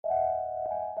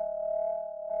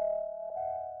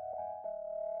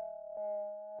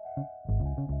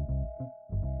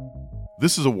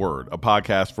This is A Word, a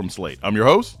podcast from Slate. I'm your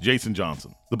host, Jason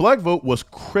Johnson. The black vote was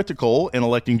critical in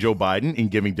electing Joe Biden and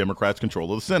giving Democrats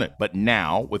control of the Senate. But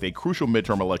now, with a crucial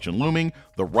midterm election looming,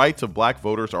 the rights of black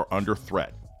voters are under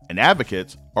threat, and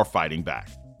advocates are fighting back.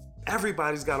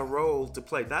 Everybody's got a role to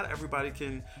play. Not everybody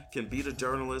can be the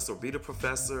journalist or be the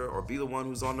professor or be the one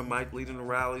who's on the mic leading the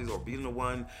rallies or being the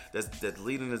one that's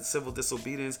leading the civil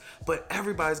disobedience, but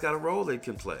everybody's got a role they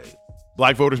can play.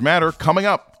 Black Voters Matter coming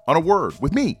up on A Word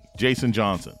with me, Jason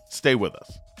Johnson. Stay with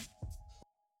us.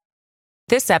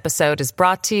 This episode is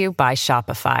brought to you by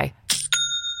Shopify.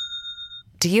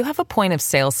 Do you have a point of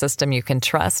sale system you can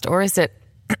trust, or is it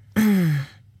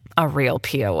a real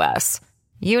POS?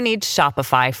 You need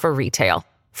Shopify for retail.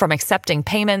 From accepting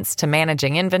payments to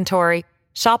managing inventory,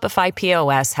 Shopify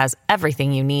POS has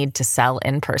everything you need to sell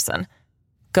in person.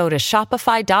 Go to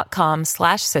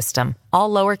shopify.com/system,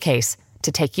 all lowercase,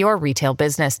 to take your retail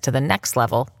business to the next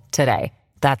level today.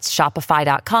 That's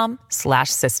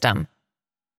shopify.com/system.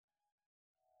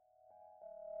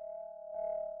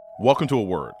 Welcome to A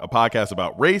Word, a podcast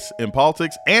about race and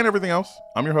politics and everything else.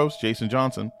 I'm your host, Jason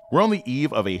Johnson. We're on the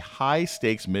eve of a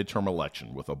high-stakes midterm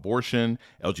election with abortion,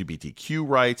 LGBTQ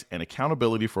rights, and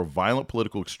accountability for violent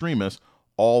political extremists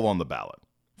all on the ballot.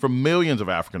 For millions of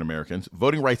African Americans,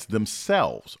 voting rights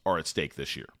themselves are at stake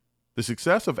this year. The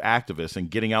success of activists in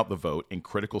getting out the vote in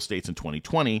critical states in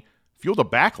 2020 fueled a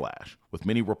backlash, with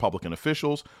many Republican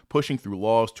officials pushing through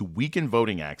laws to weaken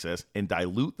voting access and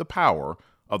dilute the power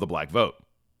of the black vote.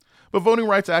 But voting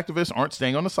rights activists aren't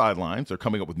staying on the sidelines. They're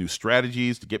coming up with new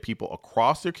strategies to get people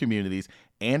across their communities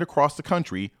and across the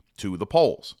country to the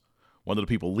polls. One of the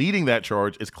people leading that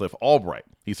charge is Cliff Albright.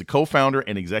 He's the co-founder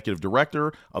and executive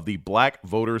director of the Black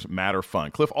Voters Matter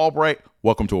Fund. Cliff Albright,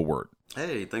 welcome to A Word.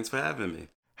 Hey, thanks for having me.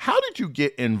 How did you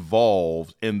get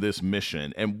involved in this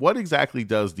mission, and what exactly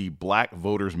does the Black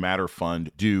Voters Matter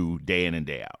Fund do day in and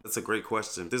day out? That's a great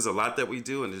question. There's a lot that we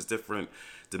do, and there's different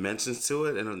dimensions to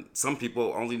it, and some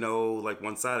people only know like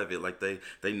one side of it. Like they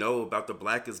know about the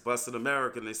blackest bus in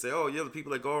America, and they say, oh, you're the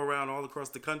people that go around all across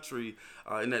the country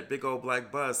in that big old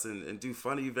black bus and do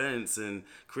fun events and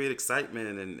create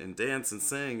excitement and dance and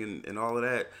sing and all of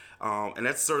that. And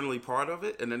that's certainly part of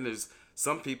it. And then there's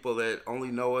some people that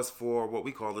only know us for what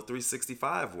we call the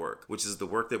 365 work, which is the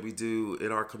work that we do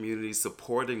in our communities,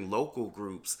 supporting local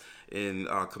groups in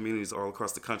communities all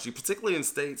across the country, particularly in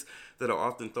states that are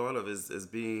often thought of as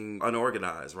being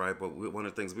unorganized, right? But one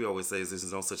of the things we always say is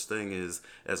there's no such thing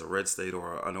as a red state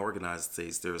or unorganized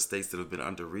states. There are states that have been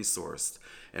under-resourced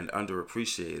and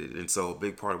underappreciated. And so a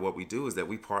big part of what we do is that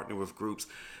we partner with groups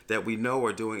that we know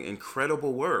are doing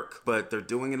incredible work, but they're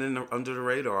doing it under the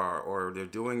radar, or they're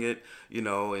doing it,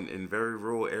 in very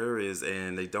rural areas,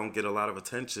 and they don't get a lot of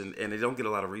attention and they don't get a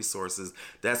lot of resources.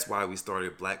 That's why we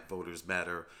started Black Voters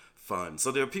Matter Fund.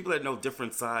 So there are people that know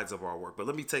different sides of our work, but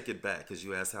let me take it back because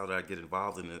you asked how did I get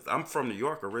involved in this. I'm from New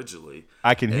York originally.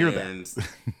 I can hear that.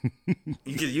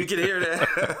 You can hear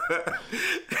that.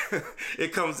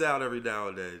 It comes out every now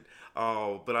and then.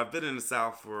 But I've been in the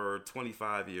South for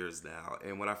 25 years now.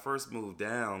 And when I first moved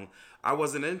down, I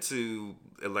wasn't into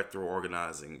electoral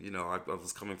organizing. I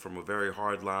was coming from a very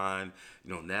hard line,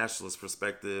 nationalist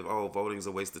perspective. Oh, voting's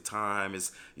a waste of time.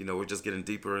 It's, we're just getting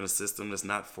deeper in a system that's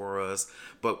not for us.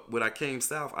 But when I came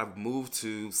south, I moved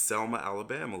to Selma,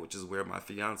 Alabama, which is where my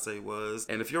fiance was.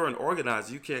 And if you're an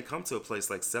organizer, you can't come to a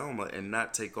place like Selma and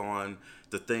not take on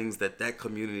the things that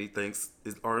community thinks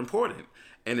are important.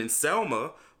 And in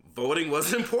Selma, voting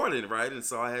was important, right? And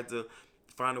so I had to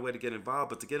find a way to get involved,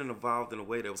 but to get involved in a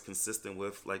way that was consistent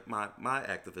with like my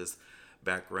activist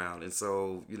background. And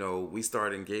so, we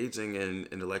started engaging in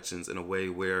elections in a way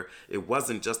where it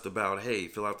wasn't just about, hey,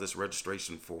 fill out this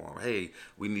registration form. Hey,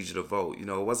 we need you to vote. It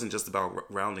wasn't just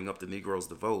about rounding up the Negroes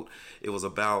to vote. It was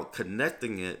about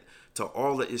connecting it to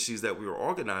all the issues that we were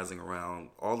organizing around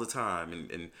all the time.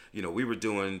 And we were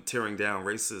tearing down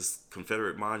racist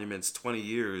Confederate monuments 20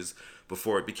 years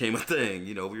before it became a thing.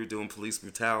 We were doing police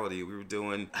brutality, we were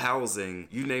doing housing,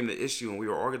 you name the issue, and we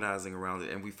were organizing around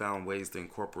it, and we found ways to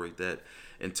incorporate that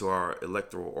into our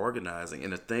electoral organizing.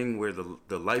 And the thing where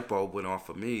the light bulb went off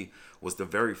for me was the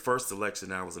very first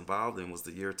election I was involved in was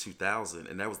the year 2000,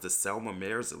 and that was the Selma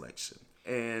mayor's election.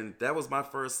 And that was my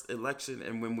first election.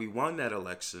 And when we won that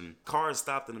election, cars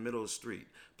stopped in the middle of the street.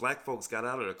 Black folks got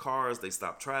out of their cars. They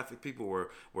stopped traffic. People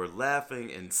were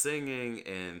laughing and singing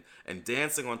and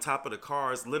dancing on top of the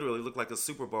cars. Literally looked like a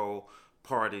Super Bowl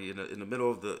party in the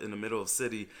middle of the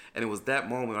city. And it was that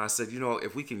moment I said,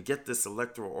 if we can get this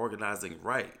electoral organizing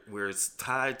right, where it's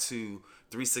tied to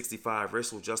 365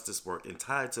 racial justice work and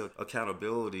tied to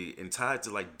accountability and tied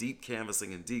to like deep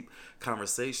canvassing and deep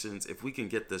conversations, if we can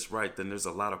get this right, then there's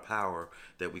a lot of power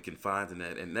that we can find in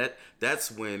that. And that's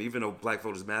when, even though Black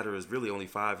Voters Matter is really only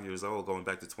 5 years old, going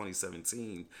back to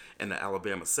 2017 and the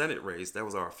Alabama Senate race, that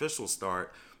was our official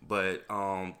start. But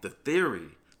the theory,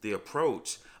 the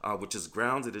approach, which is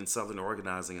grounded in Southern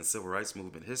organizing and civil rights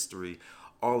movement history,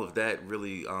 all of that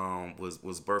really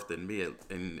was birthed in me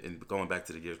in going back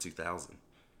to the year 2000.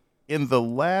 In the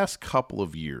last couple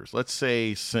of years, let's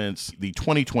say since the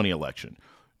 2020 election,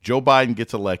 Joe Biden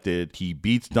gets elected, he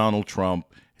beats Donald Trump,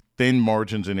 thin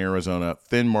margins in Arizona,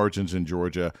 thin margins in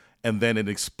Georgia, and then an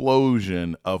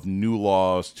explosion of new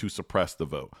laws to suppress the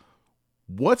vote.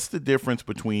 What's the difference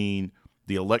between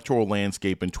the electoral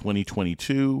landscape in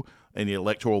 2022 and the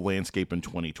electoral landscape in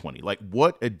 2020? Like,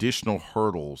 what additional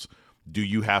hurdles do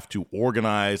you have to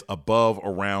organize above,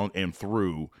 around, and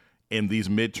through in these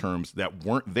midterms that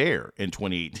weren't there in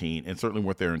 2018 and certainly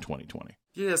weren't there in 2020?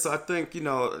 Yeah, so I think,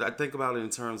 I think about it in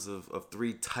terms of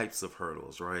three types of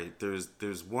hurdles, right? There's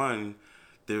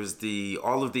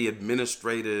all of the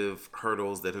administrative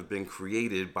hurdles that have been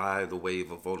created by the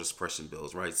wave of voter suppression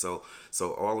bills, right? So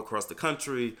all across the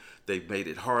country, they've made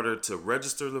it harder to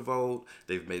register to vote.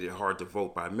 They've made it hard to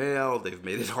vote by mail. They've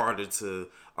made it harder to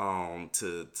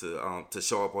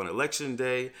show up on election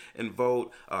day and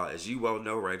vote. As you well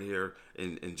know, right here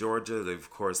in Georgia, they've of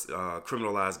course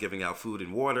criminalized giving out food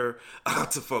and water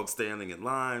to folks standing in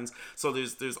lines. So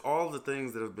there's all the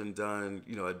things that have been done,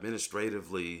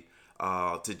 administratively,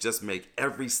 to just make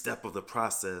every step of the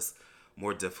process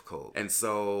more difficult. And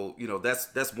so,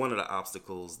 that's one of the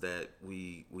obstacles that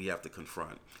we have to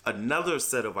confront. Another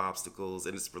set of obstacles,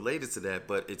 and it's related to that,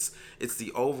 but it's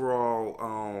the overall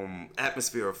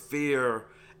atmosphere of fear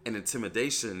and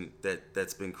intimidation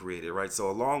that's been created, right?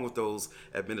 So along with those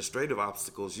administrative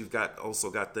obstacles, you've also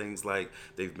got things like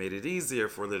they've made it easier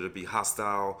for there to be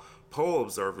hostile poll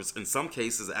observers, in some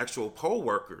cases actual poll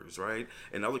workers, right?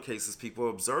 In other cases, people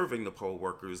observing the poll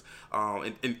workers.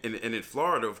 And in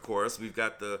Florida, of course, we've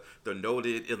got the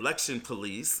noted election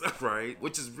police, right?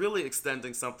 Which is really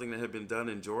extending something that had been done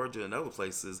in Georgia and other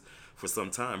places for some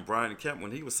time. Brian Kemp,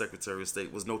 when he was Secretary of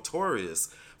State, was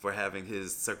notorious for having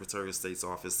his Secretary of State's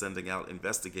office sending out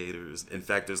investigators. In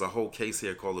fact, there's a whole case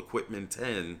here called the Quitman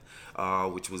 10,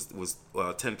 which was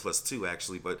 10 plus 2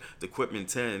 actually, but the Quitman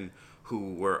 10,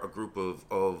 who were a group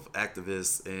of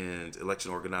activists and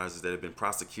election organizers that had been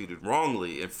prosecuted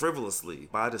wrongly and frivolously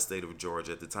by the state of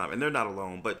Georgia at the time. And they're not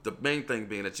alone, but the main thing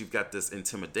being that you've got this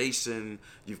intimidation,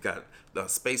 you've got the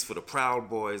space for the Proud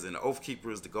Boys and the Oath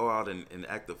Keepers to go out and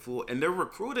act the fool. And they're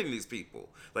recruiting these people.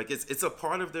 Like, it's a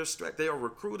part of their strategy. They are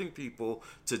recruiting people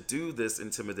to do this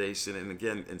intimidation, and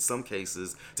again, in some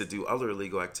cases, to do other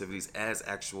illegal activities as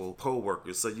actual poll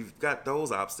workers. So you've got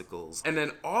those obstacles. And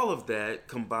then all of that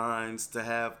combines to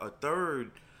have a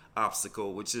third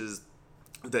obstacle, which is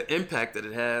the impact that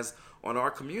it has on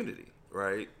our community,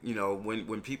 right?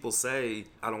 When people say,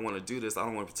 I don't want to do this, I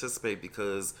don't want to participate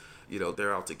because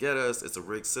they're out to get us, it's a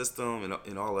rigged system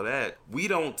and all of that. We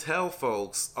don't tell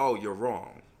folks, oh, you're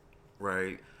wrong,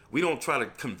 right? We don't try to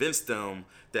convince them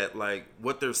that like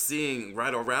what they're seeing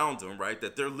right around them, right?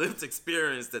 That their lived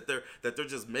experience, that they're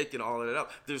just making all of that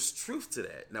up. There's truth to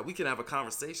that. Now we can have a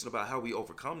conversation about how we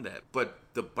overcome that. But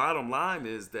the bottom line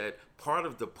is that part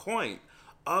of the point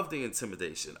of the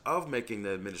intimidation, of making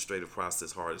the administrative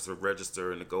process harder to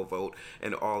register and to go vote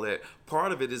and all that,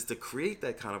 part of it is to create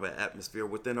that kind of an atmosphere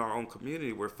within our own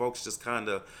community where folks just kind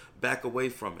of back away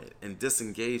from it and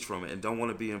disengage from it and don't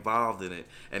want to be involved in it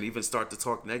and even start to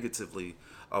talk negatively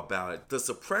about it. The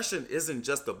suppression isn't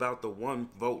just about the one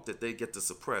vote that they get to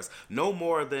suppress. No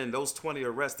more than those 20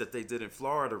 arrests that they did in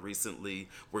Florida recently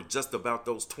were just about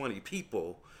those 20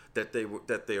 people that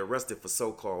they arrested for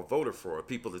so-called voter fraud,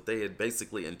 people that they had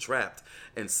basically entrapped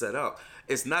and set up.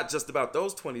 It's not just about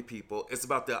those 20 people, it's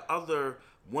about the other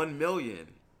 1 million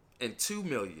and 2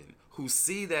 million who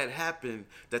see that happen,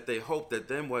 that they hope that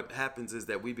then what happens is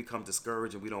that we become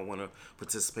discouraged and we don't want to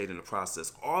participate in the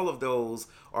process. All of those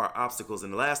are obstacles.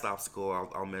 And the last obstacle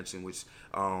I'll mention, which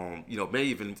may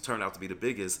even turn out to be the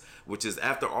biggest, which is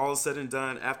after all is said and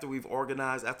done, after we've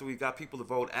organized, after we've got people to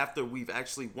vote, after we've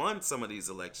actually won some of these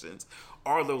elections,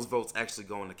 are those votes actually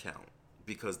going to count?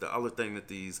 Because the other thing that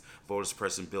these voter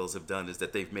suppression bills have done is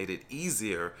that they've made it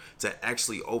easier to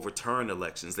actually overturn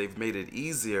elections. They've made it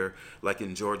easier, like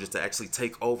in Georgia, to actually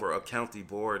take over a county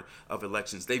board of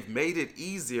elections. They've made it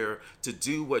easier to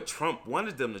do what Trump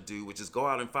wanted them to do, which is go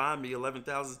out and find me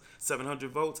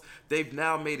 11,700 votes. They've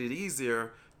now made it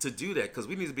easier to do that, because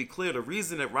we need to be clear. The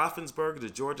reason that Raffensperger, the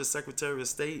Georgia Secretary of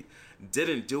State,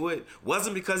 didn't do it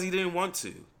wasn't because he didn't want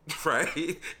to,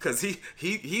 right? Because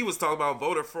he was talking about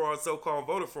voter fraud, so-called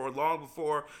voter fraud, long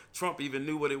before Trump even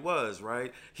knew what it was,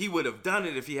 right? He would have done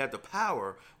it if he had the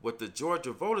power. What the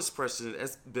Georgia voter suppression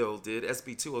bill did,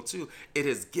 SB 202, it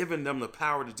has given them the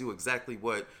power to do exactly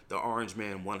what the orange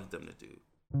man wanted them to do.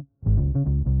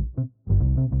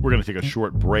 We're going to take a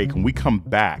short break. When we come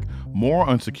back, more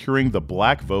on securing the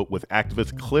black vote with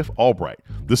activist Cliff Albright.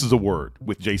 This is A Word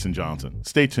with Jason Johnson.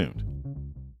 Stay tuned.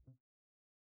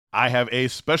 I have a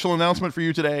special announcement for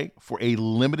you today. For a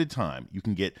limited time, you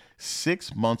can get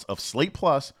 6 months of Slate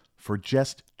Plus for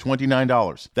just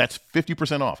 $29. That's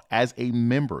 50% off. As a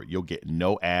member, you'll get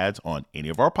no ads on any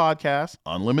of our podcasts,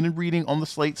 unlimited reading on the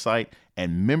Slate site,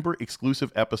 and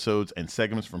member-exclusive episodes and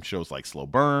segments from shows like Slow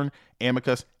Burn,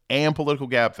 Amicus, and Political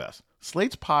Gabfest.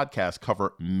 Slate's podcasts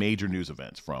cover major news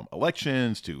events, from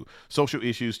elections to social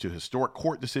issues to historic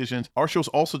court decisions. Our shows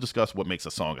also discuss what makes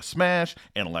a song a smash,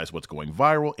 analyze what's going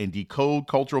viral, and decode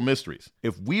cultural mysteries.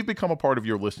 If we've become a part of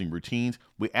your listening routines,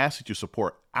 we ask that you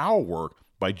support our work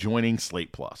by joining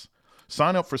Slate Plus.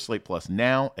 Sign up for Slate Plus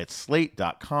now at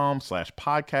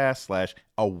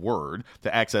slate.com/podcast/aword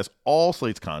to access all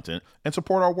Slate's content and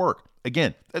support our work.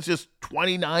 Again, that's just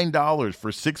 $29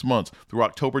 for 6 months through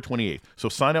October 28th. So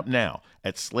sign up now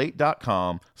at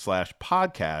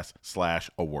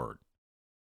slate.com/podcast/aword.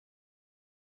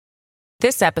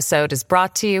 This episode is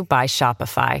brought to you by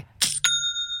Shopify.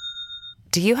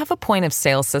 Do you have a point of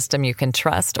sale system you can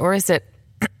trust, or is it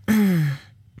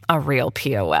a real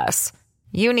POS?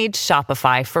 You need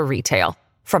Shopify for retail.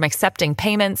 From accepting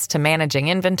payments to managing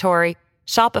inventory,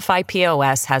 Shopify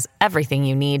POS has everything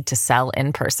you need to sell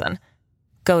in person.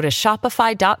 Go to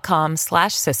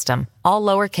shopify.com/system, all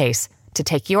lowercase, to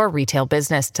take your retail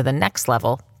business to the next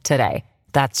level today.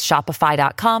 That's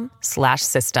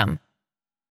shopify.com/system.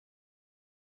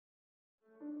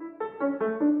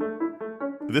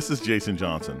 This is Jason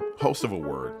Johnson, host of A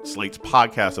Word, Slate's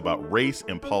podcast about race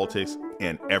and politics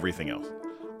and everything else.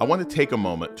 I want to take a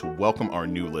moment to welcome our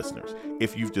new listeners.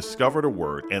 If you've discovered A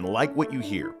Word and like what you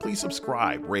hear, please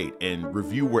subscribe, rate, and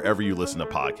review wherever you listen to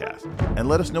podcasts. And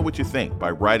let us know what you think by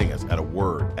writing us at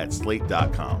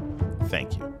aword@slate.com.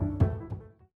 Thank you.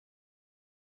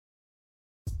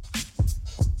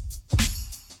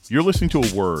 You're listening to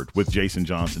A Word with Jason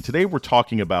Johnson. Today we're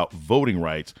talking about voting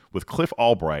rights with Cliff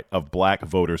Albright of Black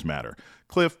Voters Matter.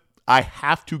 Cliff, I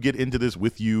have to get into this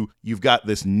with you. You've got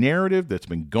this narrative that's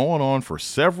been going on for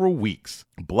several weeks.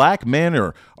 Black men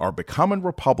are becoming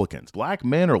Republicans. Black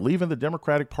men are leaving the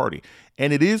Democratic Party.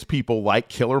 And it is people like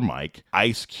Killer Mike,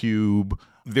 Ice Cube.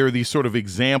 There are these sort of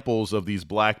examples of these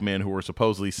black men who are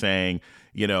supposedly saying,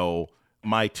 you know,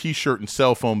 my T-shirt and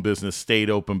cell phone business stayed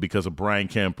open because of Brian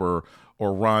Kemp or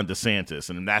Ron DeSantis,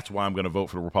 and that's why I'm going to vote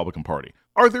for the Republican Party.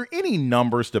 Are there any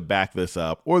numbers to back this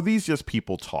up, or are these just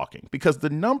people talking? Because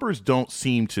the numbers don't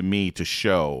seem to me to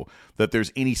show that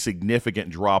there's any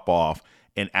significant drop-off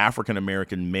in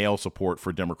African-American male support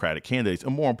for Democratic candidates.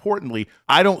 And more importantly,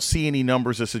 I don't see any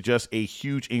numbers that suggest a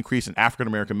huge increase in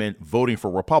African-American men voting for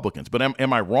Republicans. But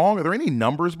am I wrong? Are there any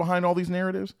numbers behind all these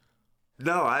narratives?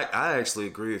 No, I actually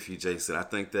agree with you, Jason. I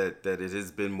think that it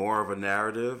has been more of a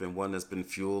narrative, and one that's been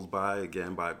fueled by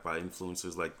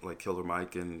influencers like Killer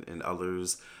Mike and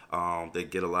others. They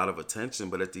get a lot of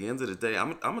attention, but at the end of the day,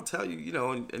 I'm gonna tell you, you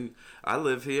know, and I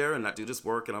live here and I do this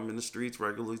work and I'm in the streets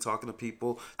regularly talking to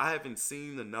people. I haven't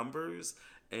seen the numbers,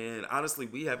 and honestly,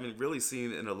 we haven't really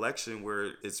seen an election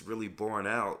where it's really borne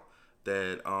out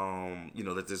that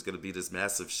that there's going to be this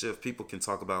massive shift. People can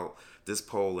talk about this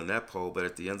poll and that poll, but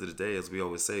at the end of the day, as we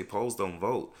always say, polls don't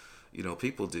vote. You know,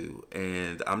 people do.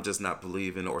 And I'm just not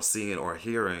believing or seeing or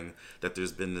hearing that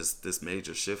there's been this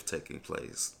major shift taking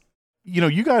place. You know,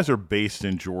 you guys are based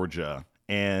in Georgia,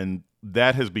 and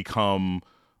that has become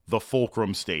the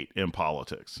fulcrum state in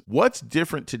politics. What's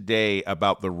different today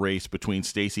about the race between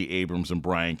Stacey Abrams and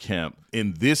Brian Kemp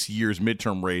in this year's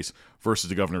midterm race versus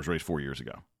the governor's race 4 years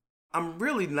ago? I'm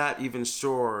really not even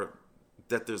sure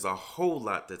that there's a whole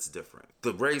lot that's different.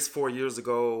 The race 4 years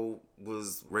ago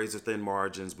was razor thin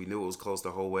margins. We knew it was close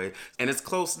the whole way, and it's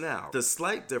close now. The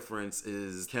slight difference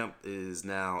is Kemp is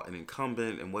now an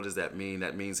incumbent, and what does that mean?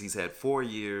 That means he's had 4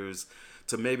 years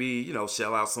to maybe, you know,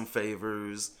 shell out some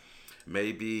favors,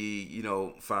 maybe, you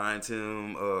know, find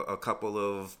him a couple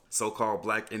of so-called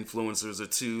black influencers or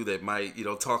two that might, you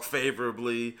know, talk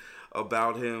favorably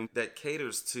about him that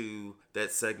caters to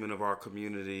that segment of our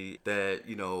community that,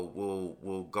 you know,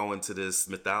 will go into this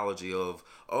mythology of,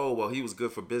 oh, well, he was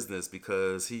good for business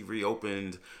because he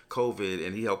reopened COVID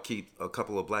and he helped keep a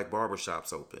couple of black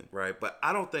barbershops open, right? But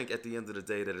I don't think at the end of the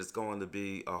day that it's going to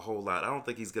be a whole lot. I don't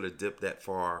think he's going to dip that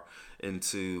far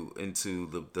into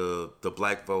the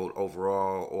black vote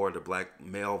overall or the black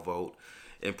male vote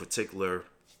in particular.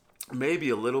 Maybe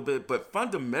a little bit, but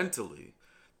fundamentally,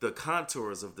 the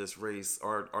contours of this race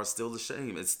are still the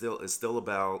same. It's still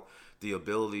about the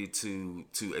ability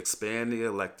to expand the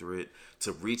electorate,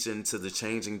 to reach into the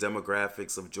changing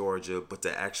demographics of Georgia, but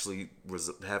to actually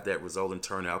have that result in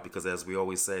turnout. Because as we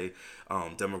always say,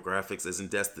 demographics isn't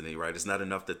destiny, right? It's not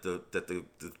enough that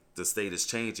the state is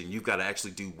changing. You've got to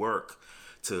actually do work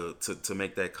to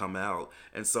make that come out.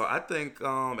 And so I think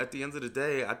at the end of the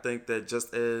day, I think that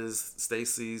just as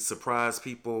Stacey surprised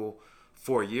people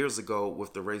 4 years ago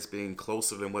with the race being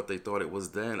closer than what they thought it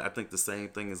was then, I think the same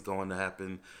thing is going to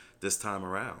happen this time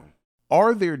around.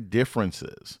 Are there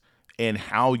differences in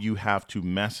how you have to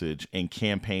message and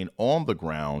campaign on the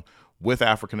ground with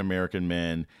African-American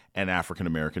men and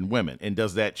African-American women? And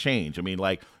does that change? I mean,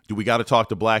 like, do we got to talk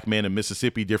to black men in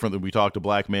Mississippi different than we talk to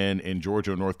black men in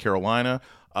Georgia or North Carolina?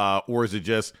 Or is it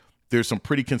just there's some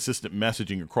pretty consistent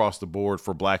messaging across the board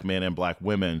for black men and black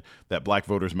women that Black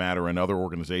Voters Matter and other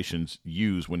organizations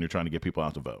use when you're trying to get people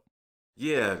out to vote?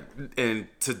 Yeah, and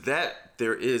to that,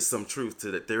 there is some truth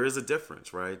to that. There is a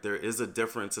difference, right? There is a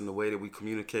difference in the way that we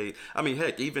communicate. I mean,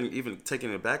 heck, even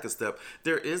taking it back a step,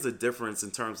 there is a difference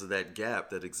in terms of that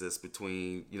gap that exists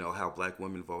between, you know, how black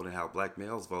women vote and how black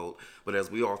males vote. But as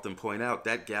we often point out,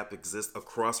 that gap exists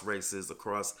across races,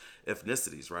 across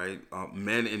ethnicities, right?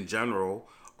 Men in general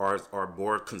are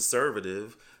more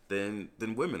conservative than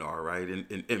women are, right?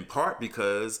 In part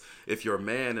because if you're a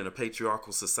man in a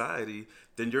patriarchal society,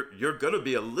 then you're gonna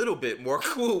be a little bit more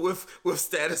cool with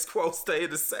status quo staying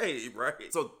the same, right?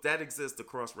 So that exists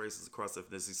across races, across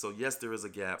ethnicities. So yes, there is a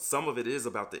gap. Some of it is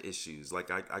about the issues. Like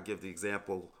I give the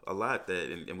example a lot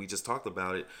that, and we just talked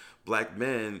about it, black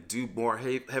men do more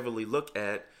heavily look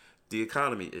at the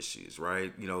economy issues,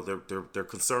 right? You know, they're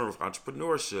concerned with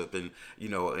entrepreneurship and, you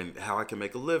know, and how I can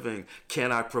make a living.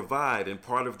 Can I provide? And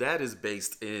part of that is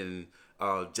based in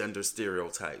gender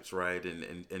stereotypes, right?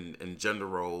 And gender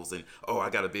roles. And, oh, I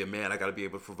got to be a man. I got to be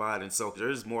able to provide. And so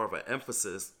there's more of an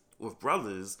emphasis with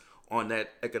brothers on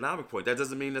that economic point. That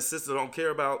doesn't mean that sisters don't care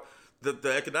about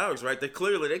the economics, right? They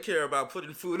care about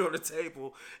putting food on the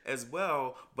table as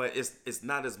well, but it's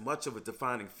not as much of a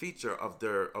defining feature of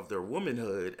their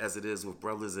womanhood as it is with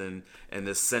brothers and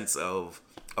this sense of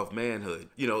manhood.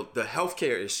 You know, the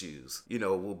healthcare issues, you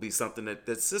know, will be something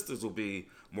that sisters will be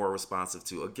more responsive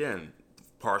to. Again,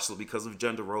 partially because of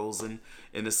gender roles in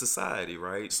the society,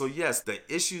 right? So yes, the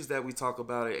issues that we talk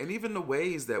about it, and even the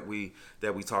ways that we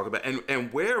talk about it,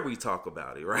 and where we talk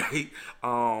about it, right?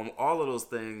 All of those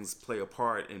things play a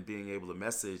part in being able to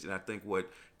message. And I think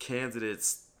what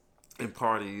candidates and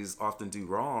parties often do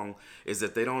wrong is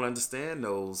that they don't understand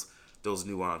those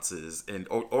nuances, and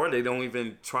or they don't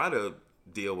even try to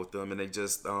deal with them, and they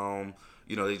just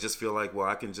they just feel like, well,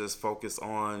 I can just focus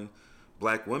on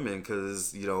black women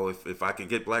because, you know, if I can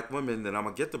get black women, then I'm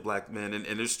gonna get the black men.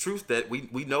 And there's truth that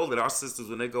we know that our sisters,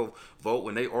 when they go vote,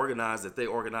 when they organize, that they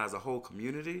organize a whole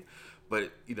community.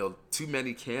 But, you know, too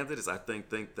many candidates, I think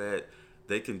that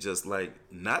they can just like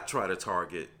not try to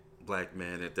target black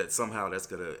men, and that somehow that's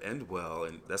gonna end well,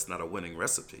 and that's not a winning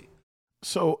recipe.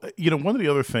 So, you know, one of the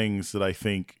other things that I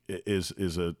think is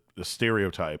a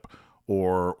stereotype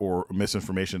or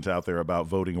misinformation that's out there about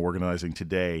voting organizing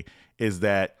today is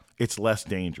that it's less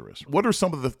dangerous. What are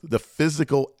some of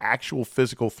the actual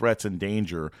physical threats and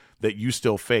danger that you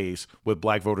still face with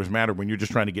Black Voters Matter when you're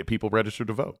just trying to get people registered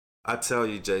to vote? I tell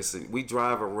you, Jason, we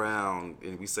drive around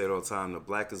and we say it all the time, the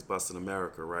blackest bus in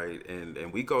America, right?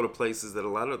 And we go to places that a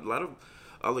lot of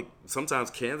other,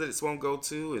 sometimes candidates won't go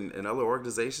to and other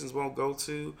organizations won't go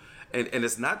to. And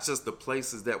it's not just the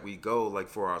places that we go, like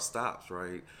for our stops,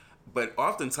 right? But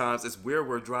oftentimes it's where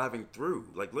we're driving through.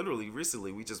 Like literally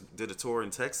recently, we just did a tour in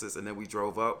Texas and then we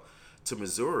drove up to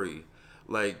Missouri.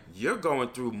 Like, you're going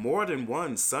through more than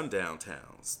one sundown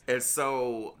towns. And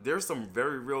so there's some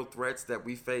very real threats that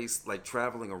we face, like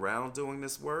traveling around doing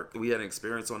this work. We had an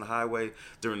experience on the highway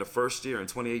during the first year in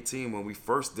 2018 when we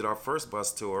first did our first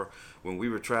bus tour, when we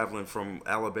were traveling from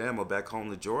Alabama back home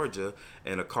to Georgia,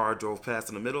 and a car drove past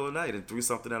in the middle of the night and threw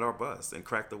something at our bus and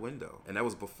cracked the window. And that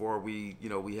was before we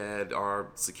had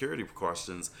our security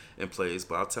precautions in place.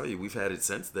 But I'll tell you, we've had it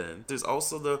since then. There's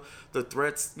also the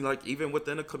threats, like even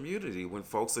within a community, when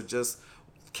folks are just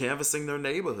canvassing their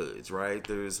neighborhoods, right?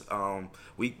 There's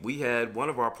we had one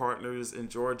of our partners in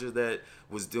Georgia that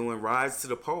was doing rides to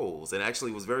the polls, and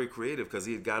actually was very creative because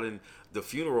he had gotten the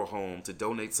funeral home to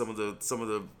donate some of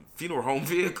the funeral home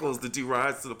vehicles to do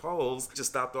rides to the polls. Just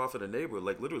stopped off in a neighborhood,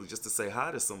 like literally just to say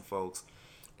hi to some folks,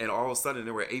 and all of a sudden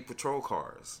there were 8 patrol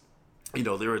cars. You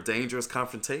know, there are dangerous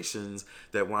confrontations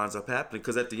that winds up happening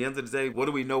because at the end of the day, what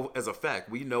do we know as a fact?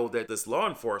 We know that this law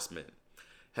enforcement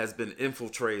has been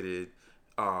infiltrated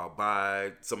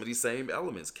by some of these same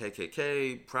elements,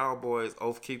 KKK, Proud Boys,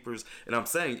 Oath Keepers, and I'm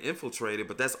saying infiltrated,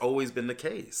 but that's always been the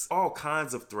case. All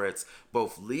kinds of threats,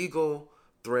 both legal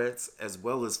threats as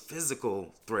well as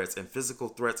physical threats, and physical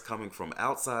threats coming from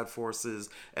outside forces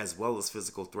as well as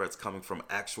physical threats coming from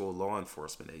actual law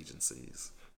enforcement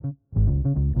agencies.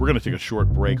 We're going to take a short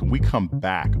break. When we come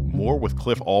back, more with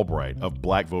Cliff Albright of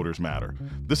Black Voters Matter.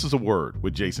 This is A Word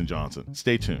with Jason Johnson.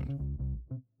 Stay tuned.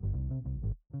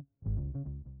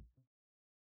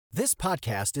 This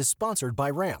podcast is sponsored by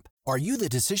Ramp. Are you the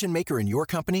decision maker in your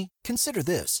company? Consider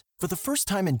this. For the first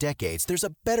time in decades, there's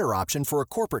a better option for a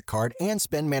corporate card and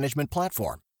spend management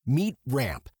platform. Meet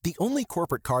Ramp, the only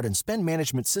corporate card and spend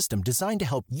management system designed to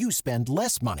help you spend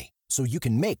less money so you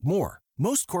can make more.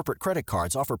 Most corporate credit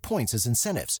cards offer points as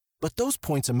incentives, but those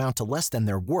points amount to less than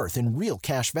their worth in real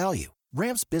cash value.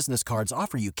 Ramp's business cards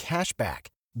offer you cash back,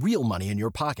 real money in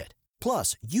your pocket.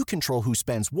 Plus, you control who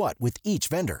spends what with each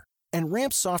vendor. And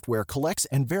Ramp software collects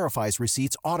and verifies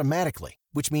receipts automatically,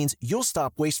 which means you'll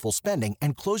stop wasteful spending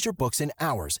and close your books in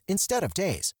hours instead of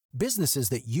days. Businesses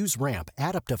that use Ramp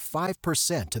add up to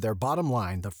 5% to their bottom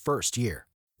line the first year.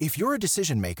 If you're a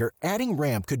decision maker, adding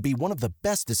Ramp could be one of the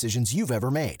best decisions you've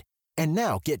ever made. And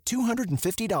now get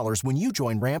 $250 when you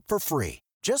join Ramp for free.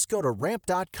 Just go to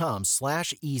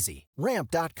ramp.com/easy.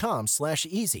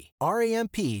 Ramp.com/easy.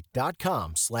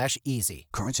 RAMP.com/easy.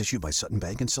 Cards issued by Sutton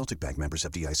Bank and Celtic Bank, members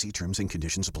of FDIC. Terms and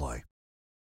conditions apply.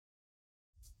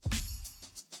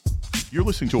 You're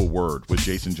listening to A Word with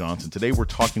Jason Johnson. Today we're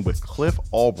talking with Cliff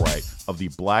Albright of the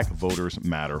Black Voters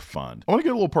Matter Fund. I want to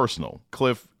get a little personal.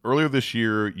 Cliff, earlier this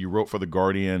year you wrote for The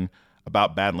Guardian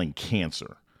about battling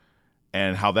cancer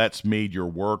and how that's made your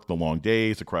work, the long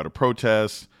days, the crowded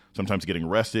protests, sometimes getting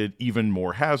arrested, even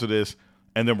more hazardous.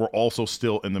 And then we're also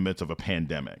still in the midst of a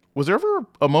pandemic. Was there ever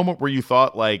a moment where you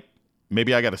thought, like,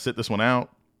 maybe I got to sit this one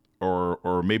out,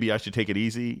 or maybe I should take it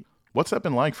easy? What's that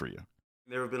been like for you?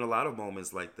 There have been a lot of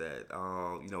moments like that.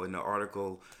 In the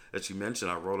article that you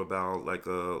mentioned, I wrote about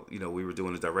we were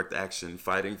doing a direct action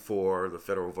fighting for the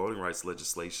federal voting rights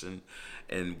legislation,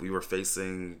 and we were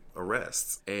facing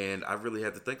arrests. And I really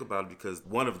had to think about it because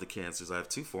one of the cancers, I have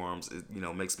 2 forms,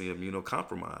 makes me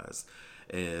immunocompromised.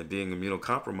 And being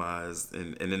immunocompromised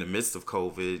and in the midst of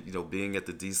COVID, being at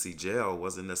the DC jail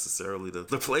wasn't necessarily the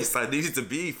place I needed to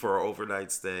be for an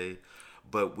overnight stay.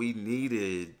 But we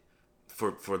needed,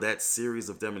 for that series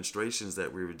of demonstrations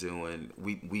that we were doing,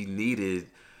 we needed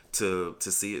to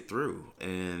see it through.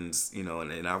 And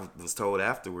I was told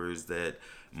afterwards that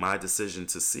my decision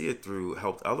to see it through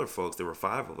helped other folks. There were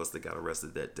 5 of us that got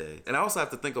arrested that day. And I also have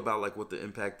to think about what the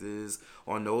impact is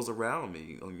on those around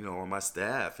me, on my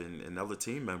staff and other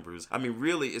team members. I mean,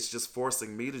 really, it's just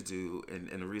forcing me to do, and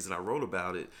the reason I wrote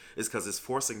about it is because it's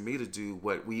forcing me to do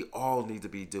what we all need to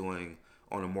be doing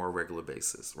on a more regular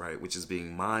basis, right? Which is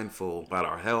being mindful about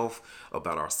our health,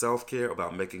 about our self-care,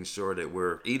 about making sure that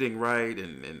we're eating right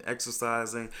and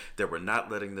exercising, that we're not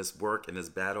letting this work and this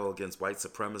battle against white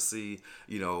supremacy,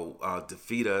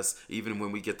 defeat us. Even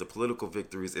when we get the political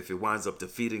victories, if it winds up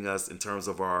defeating us in terms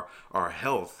of our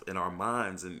health and our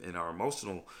minds and our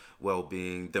emotional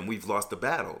well-being, then we've lost the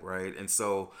battle, right? And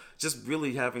so just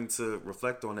really having to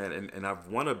reflect on that. And I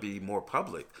want to be more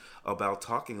public about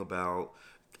talking about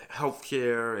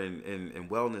healthcare and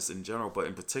wellness in general, but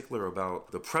in particular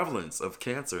about the prevalence of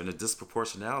cancer and the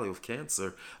disproportionality of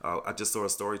cancer. I just saw a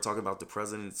story talking about the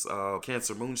president's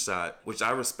cancer moonshot, which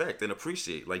I respect and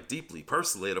appreciate, deeply,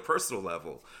 personally, at a personal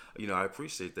level. I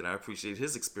appreciate that. I appreciate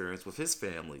his experience with his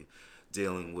family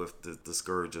dealing with the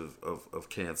scourge of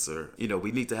cancer.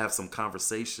 We need to have some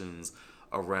conversations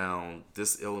around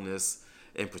this illness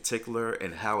in particular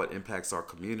and how it impacts our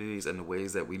communities and the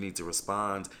ways that we need to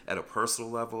respond at a personal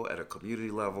level, at a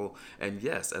community level, and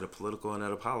yes, at a political and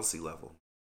at a policy level.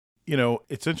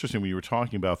 It's interesting when you were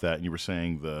talking about that and you were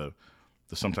saying the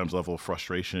sometimes level of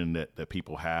frustration that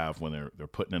people have when they're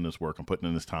putting in this work and putting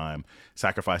in this time,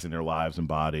 sacrificing their lives and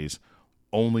bodies,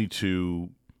 only to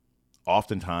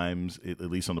oftentimes, at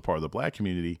least on the part of the Black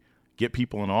community, get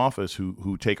people in office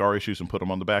who take our issues and put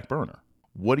them on the back burner.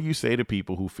 What do you say to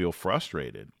people who feel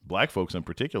frustrated, Black folks in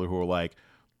particular, who are like,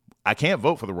 I can't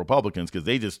vote for the Republicans because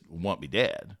they just want me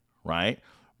dead, right?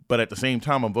 But at the same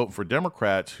time, I'm voting for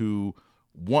Democrats who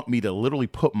want me to literally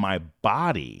put my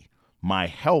body, my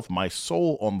health, my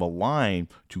soul on the line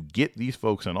to get these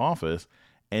folks in office.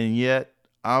 And yet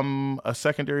I'm a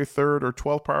secondary, third, or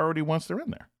 12th priority once they're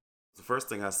in there. The first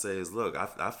thing I say is, look,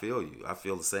 I feel you. I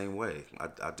feel the same way.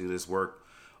 I do this work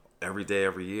every day,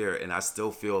 every year, and I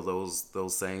still feel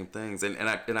those same things. And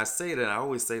I say that, and I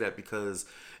always say that because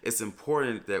it's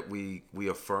important that we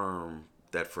affirm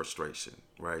that frustration,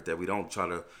 right? That we don't try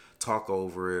to talk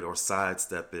over it or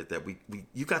sidestep it. That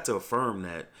you got to affirm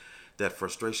that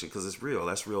frustration, because it's real.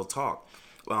 That's real talk.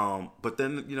 But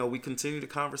then, we continue the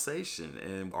conversation,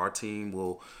 and our team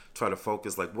will try to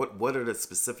focus, like, what are the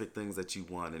specific things that you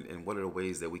want, and what are the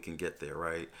ways that we can get there,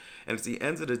 right? And at the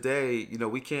end of the day,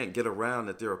 we can't get around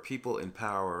that there are people in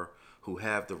power who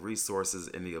have the resources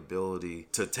and the ability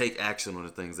to take action on the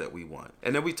things that we want.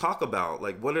 And then we talk about,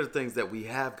 like, what are the things that we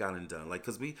have gotten done? Like,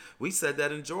 because we said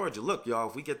that in Georgia. Look, y'all,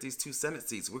 if we get these 2 Senate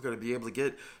seats, we're going to be able to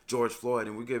get George Floyd,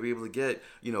 and we're going to be able to get,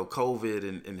 COVID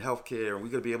and healthcare, and we're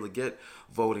going to be able to get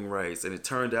voting rights. And it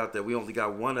turned out that we only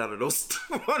got one out of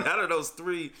those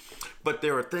 3, but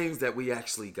there are things that we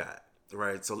actually got,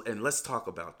 right? So, and let's talk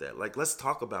about that. Like, let's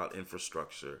talk about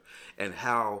infrastructure and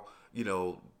how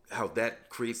that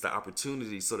creates the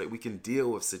opportunity so that we can deal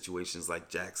with situations like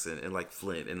Jackson and like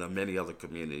Flint and many other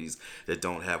communities that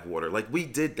don't have water. Like, we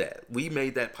did that. We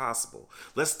made that possible.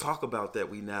 Let's talk about that.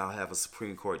 We now have a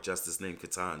Supreme Court justice named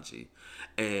Ketanji.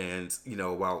 And,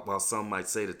 while some might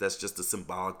say that that's just a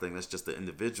symbolic thing, that's just an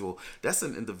individual, that's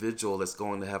an individual that's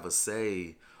going to have a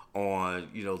say on,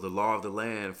 the law of the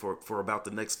land for about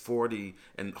the next 40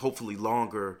 and hopefully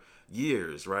longer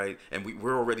years, right? And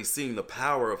we're already seeing the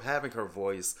power of having her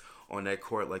voice on that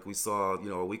court, like we saw,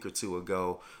 a week or 2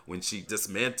 ago when she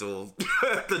dismantled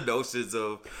the notions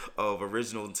of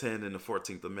original intent and the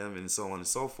 14th Amendment and so on and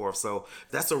so forth. So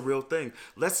that's a real thing.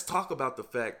 Let's talk about the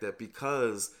fact that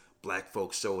because Black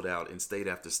folks showed out in state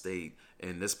after state,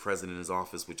 and this president is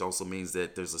office, which also means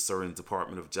that there's a certain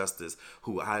Department of Justice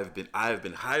who I have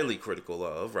been highly critical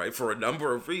of, right, for a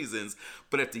number of reasons.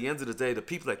 But at the end of the day, the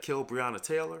people that killed Breonna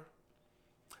Taylor,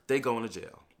 they going to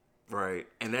jail, right?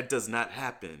 And that does not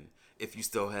happen if you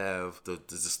still have the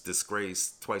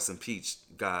disgraced, twice impeached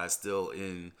guy still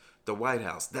in the White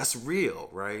House. That's real,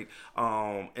 right?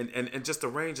 And just a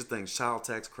range of things, child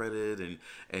tax credit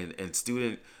and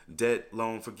student debt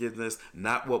loan forgiveness,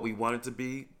 not what we want it to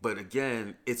be, but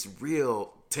again, it's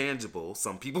real, tangible.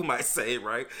 Some people might say,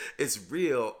 right? It's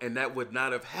real, and that would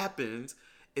not have happened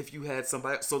if you had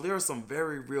somebody. So there are some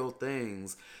very real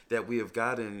things that we have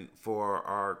gotten for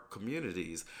our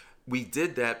communities. We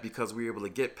did that because we were able to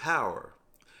get power,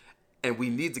 and we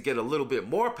need to get a little bit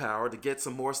more power to get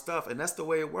some more stuff. And that's the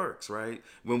way it works, right?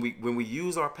 When we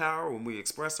use our power, when we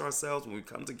express ourselves, when we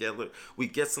come together, we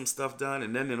get some stuff done.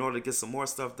 And then in order to get some more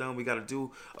stuff done, we got to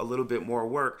do a little bit more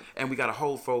work, and we got to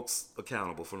hold folks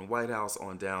accountable from the White House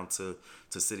on down to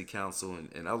city council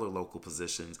and other local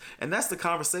positions. And that's the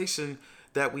conversation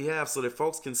that we have, so that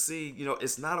folks can see,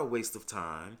 it's not a waste of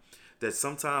time, that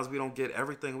sometimes we don't get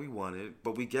everything we wanted,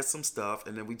 but we get some stuff,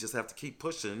 and then we just have to keep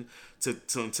pushing to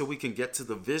until we can get to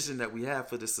the vision that we have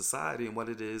for this society and what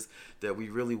it is that we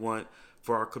really want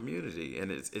for our community.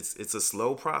 And it's a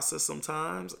slow process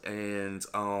sometimes, and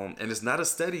it's not a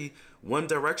steady one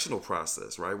directional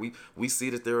process, right? We see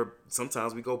that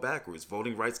sometimes we go backwards.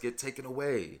 Voting rights get taken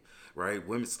away, right?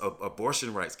 Women's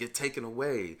abortion rights get taken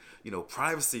away,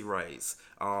 privacy rights,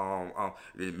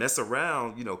 they mess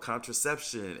around,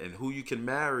 contraception and who you can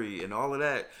marry and all of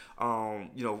that,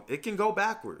 it can go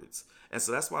backwards. And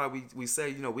so that's why we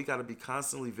say, we got to be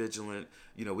constantly vigilant,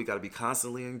 we got to be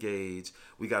constantly engaged,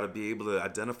 we got to be able to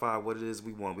identify what it is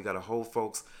we want, we got to hold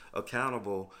folks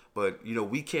accountable, but,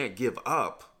 we can't give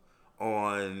up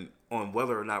on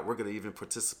whether or not we're going to even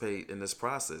participate in this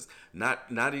process. Not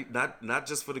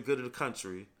just for the good of the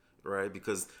country, right?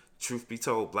 Because truth be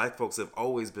told, Black folks have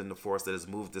always been the force that has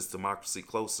moved this democracy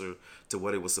closer to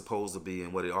what it was supposed to be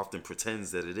and what it often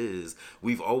pretends that it is.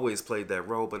 We've always played that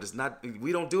role, but it's not.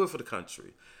 We don't do it for the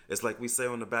country. It's like we say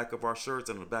on the back of our shirts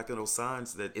and on the back of those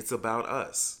signs that it's about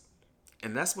us,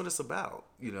 and that's what it's about,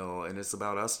 And it's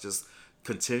about us just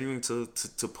continuing to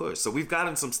push. So we've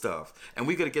gotten some stuff, and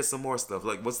we got to get some more stuff.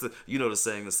 Like, what's the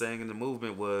saying? The saying in the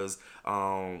movement was,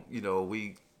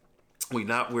 we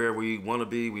not where we want to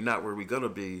be, we not where we gonna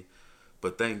be,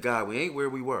 but thank God we ain't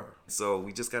where we were. So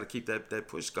we just got to keep that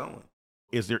push going.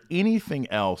 Is there anything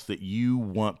else that you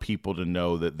want people to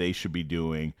know that they should be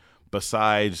doing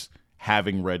besides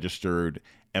having registered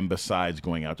and besides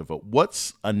going out to vote?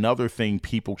 What's another thing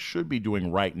people should be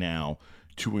doing right now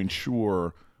to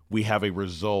ensure we have a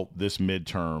result this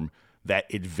midterm that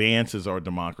advances our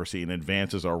democracy and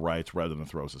advances our rights rather than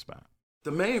throws us back?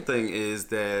 The main thing is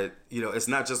that, it's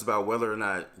not just about whether or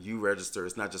not you register.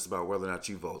 It's not just about whether or not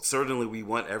you vote. Certainly, we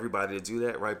want everybody to do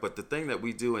that, right? But the thing that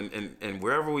we do, and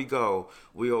wherever we go,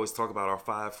 we always talk about our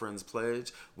 5 Friends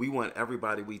Pledge. We want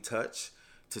everybody we touch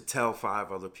to tell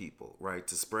 5 other people, right?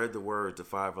 To spread the word to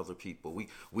 5 other people.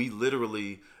 We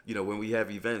literally, when we have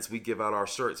events, we give out our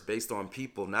shirts based on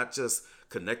people, not just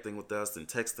connecting with us and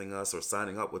texting us or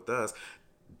signing up with us.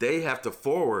 They have to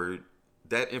forward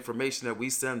that information that we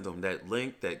send them, that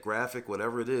link, that graphic,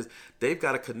 whatever it is. They've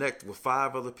got to connect with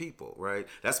 5 other people, right?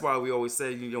 That's why we always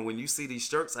say, when you see these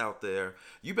shirts out there,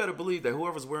 you better believe that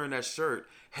whoever's wearing that shirt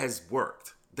has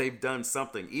worked. They've done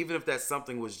something, even if that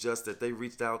something was just that they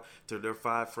reached out to their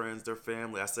 5 friends, their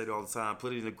family. I say it all the time,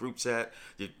 put it in a group chat.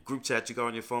 Your group chat, you go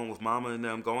on your phone with mama and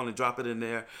them, go on and drop it in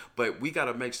there. But we got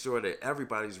to make sure that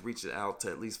everybody's reaching out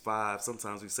to at least 5,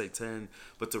 sometimes we say 10,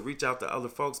 but to reach out to other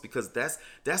folks, because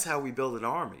that's how we build an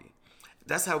army.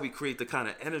 That's how we create the kind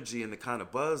of energy and the kind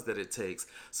of buzz that it takes,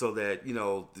 so that,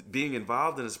 being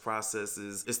involved in this process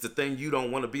is the thing. You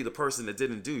don't want to be the person that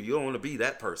didn't do. You don't want to be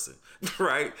that person,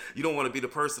 right? You don't want to be the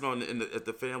person at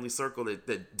the family circle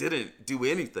that didn't do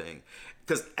anything.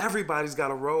 Because everybody's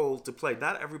got a role to play.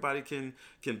 Not everybody can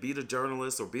be the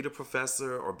journalist or be the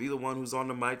professor or be the one who's on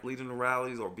the mic leading the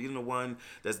rallies or being the one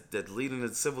that's leading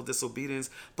the civil disobedience.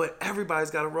 But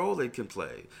everybody's got a role they can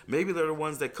play. Maybe they're the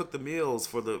ones that cook the meals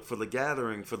for the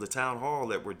gathering, for the town hall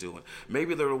that we're doing.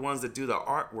 Maybe they're the ones that do the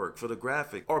artwork for the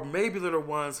graphic. Or maybe they're the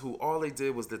ones who all they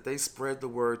did was that they spread the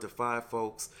word to 5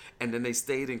 folks, and then they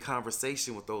stayed in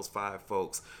conversation with those 5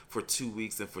 folks for 2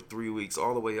 weeks and for 3 weeks,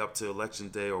 all the way up to election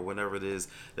day or whenever it is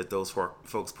that those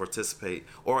folks participate,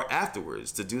 or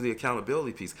afterwards to do the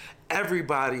accountability piece.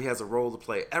 Everybody has a role to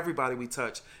play. Everybody we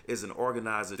touch is an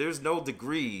organizer. There's no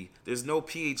degree, there's no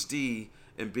PhD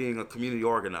in being a community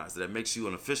organizer that makes you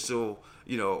an official,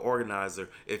 organizer.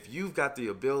 If you've got the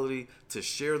ability to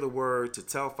share the word, to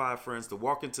tell 5 friends, to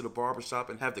walk into the barbershop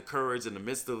and have the courage in the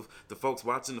midst of the folks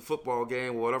watching the football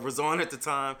game or whatever's on at the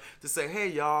time to say, hey,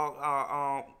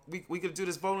 y'all, we could do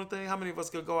this voting thing. How many of us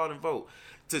could go out and vote?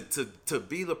 To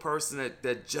be the person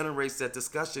that generates that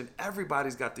discussion.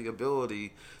 Everybody's got the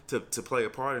ability to play a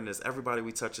part in this. Everybody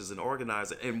we touch is an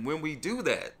organizer. And when we do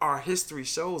that, our history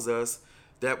shows us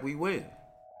that we win.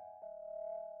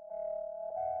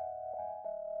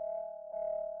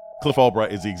 Cliff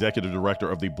Albright is the executive director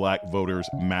of the Black Voters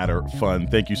Matter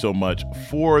Fund. Thank you so much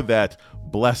for that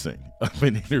blessing of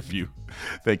an interview.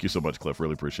 Thank you so much, Cliff.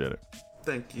 Really appreciate it.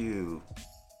 Thank you.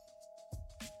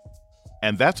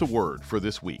 And that's a word for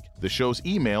this week. The show's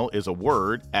email is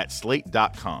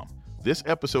aword@slate.com. This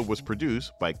episode was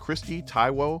produced by Christy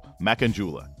Taiwo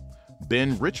Makanjula.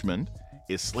 Ben Richmond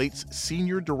is Slate's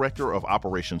Senior Director of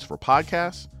Operations for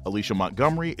Podcasts. Alicia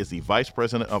Montgomery is the Vice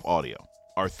President of Audio.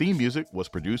 Our theme music was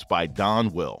produced by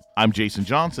Don Will. I'm Jason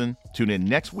Johnson. Tune in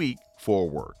next week for a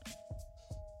word.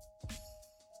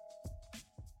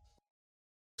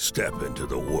 Step into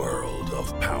the world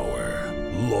of power,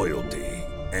 loyalty,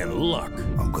 and luck.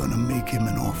 I'm gonna make him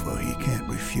an offer he can't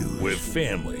refuse. With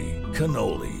family,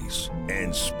 cannolis,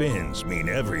 and spins mean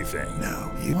everything. Now,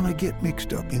 you wanna get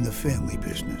mixed up in the family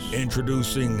business.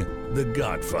 Introducing The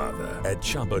Godfather at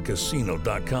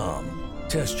ChumbaCasino.com.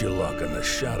 Test your luck in the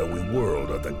shadowy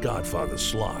world of The Godfather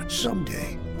slot.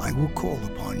 Someday, I will call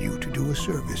upon you to do a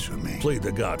service for me. Play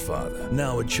The Godfather,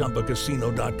 now at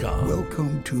ChumbaCasino.com.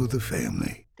 Welcome to the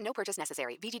family. No purchase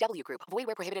necessary. VGW Group. Void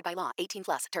where prohibited by law.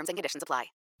 18+. Terms and conditions apply.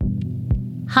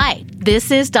 Hi, this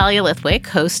is Dahlia Lithwick,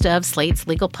 host of Slate's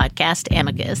legal podcast,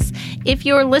 Amicus. If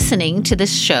you're listening to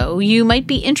this show, you might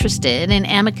be interested in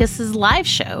Amicus's live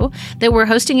show that we're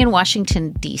hosting in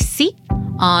Washington, D.C.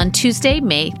 on Tuesday,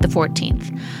 May the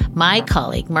 14th. My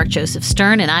colleague, Mark Joseph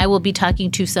Stern, and I will be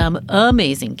talking to some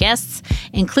amazing guests,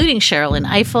 including Sherrilyn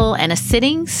Ifill and a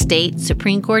sitting state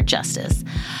Supreme Court justice,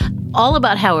 all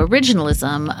about how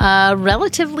originalism, a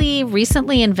relatively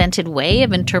recently invented way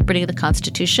of interpreting the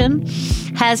Constitution,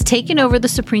 has taken over the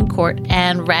Supreme Court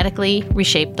and radically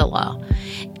reshaped the law.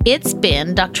 It's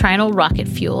been doctrinal rocket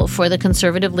fuel for the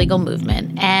conservative legal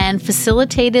movement and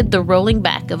facilitated the rolling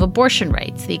back of abortion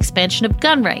rights, the expansion of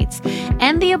gun rights,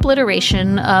 and the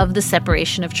obliteration of the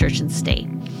separation of church and state.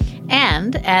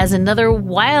 And as another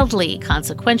wildly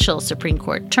consequential Supreme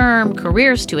Court term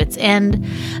careers to its end,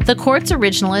 the court's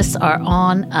originalists are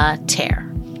on a tear.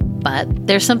 But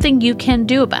there's something you can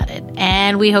do about it,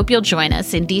 and we hope you'll join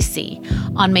us in D.C.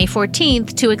 on May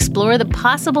 14th to explore the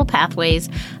possible pathways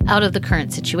out of the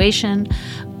current situation.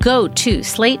 Go to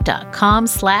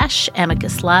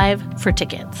slate.com/amicuslive for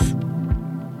tickets.